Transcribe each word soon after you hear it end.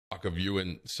TikTok of you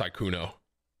and Saikuno.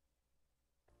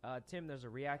 Tim, there's a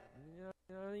react.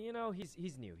 You know,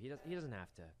 he's new. He doesn't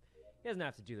have to. He doesn't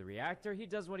have to do the reactor. He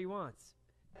does what he wants.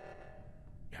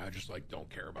 Yeah, I just like don't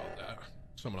care about that.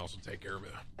 Someone else will take care of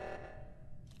it.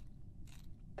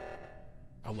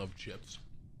 I love chips.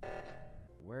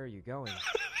 Where are you going?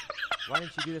 Why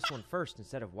didn't you do this one first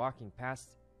instead of walking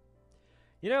past?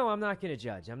 You know, I'm not gonna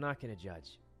judge. I'm not gonna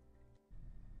judge.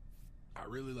 I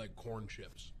really like corn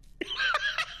chips.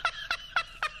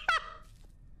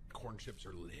 Corn chips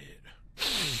are lit.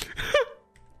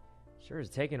 Sure is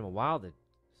taking him a while to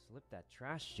slip that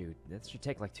trash chute. That should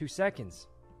take like 2 seconds.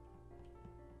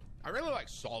 I really like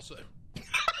salsa.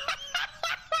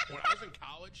 When I was in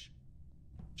college,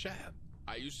 Chad,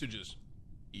 I used to just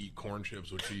eat corn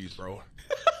chips with cheese, bro.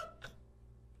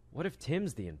 What if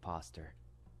Tim's the imposter?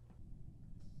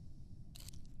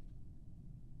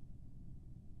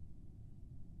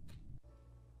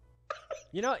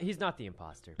 You know, he's not the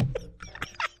imposter.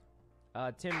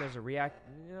 Tim, there's a react.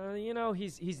 You know,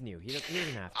 he's new. He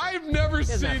doesn't have to. I've never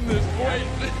seen this.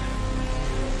 Wait.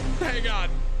 Hang on.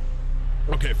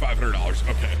 Okay, $500.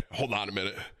 Okay, hold on a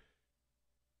minute.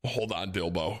 Hold on,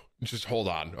 Dilbo. Just hold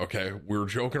on, okay? We were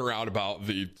joking around about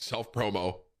the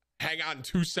self-promo. Hang on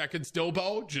 2 seconds,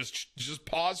 Dilbo. Just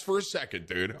pause for a second,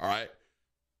 dude, all right?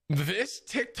 This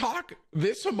TikTok,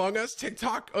 this Among Us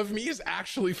TikTok of me is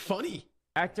actually funny.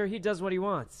 Actor, he does what he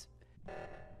wants.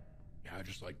 Yeah, I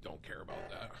just like don't care about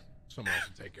that. Someone else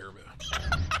will take care of it.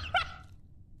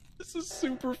 This is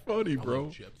super funny, bro.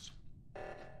 Chips.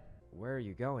 Where are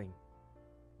you going?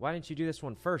 Why didn't you do this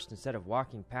one first instead of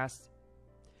walking past?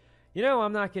 You know,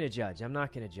 I'm not gonna judge. I'm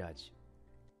not gonna judge.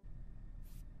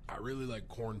 I really like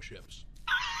corn chips.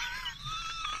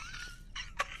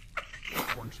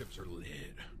 Corn chips are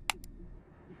lit.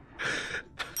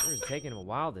 Sure is taking him a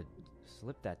while to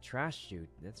slip that trash chute.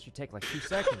 That should take like 2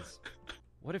 seconds.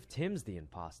 What if Tim's the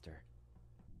imposter?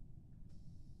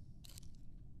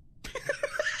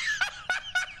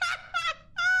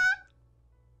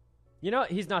 You know,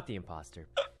 he's not the imposter.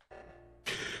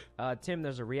 Tim,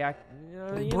 there's a react.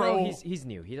 Bro, know, he's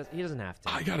new. He doesn't have to.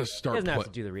 I gotta start. He doesn't have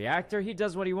to do the reactor. He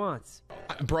does what he wants.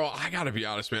 Bro, I gotta be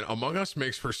honest, man. Among Us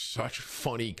makes for such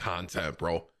funny content,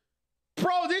 bro.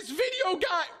 Bro, this video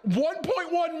got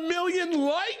 1.1 million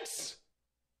likes.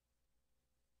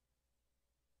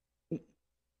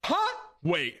 Huh?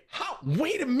 Wait. How?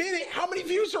 Wait a minute. How many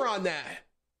views are on that?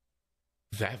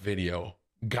 That video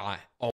got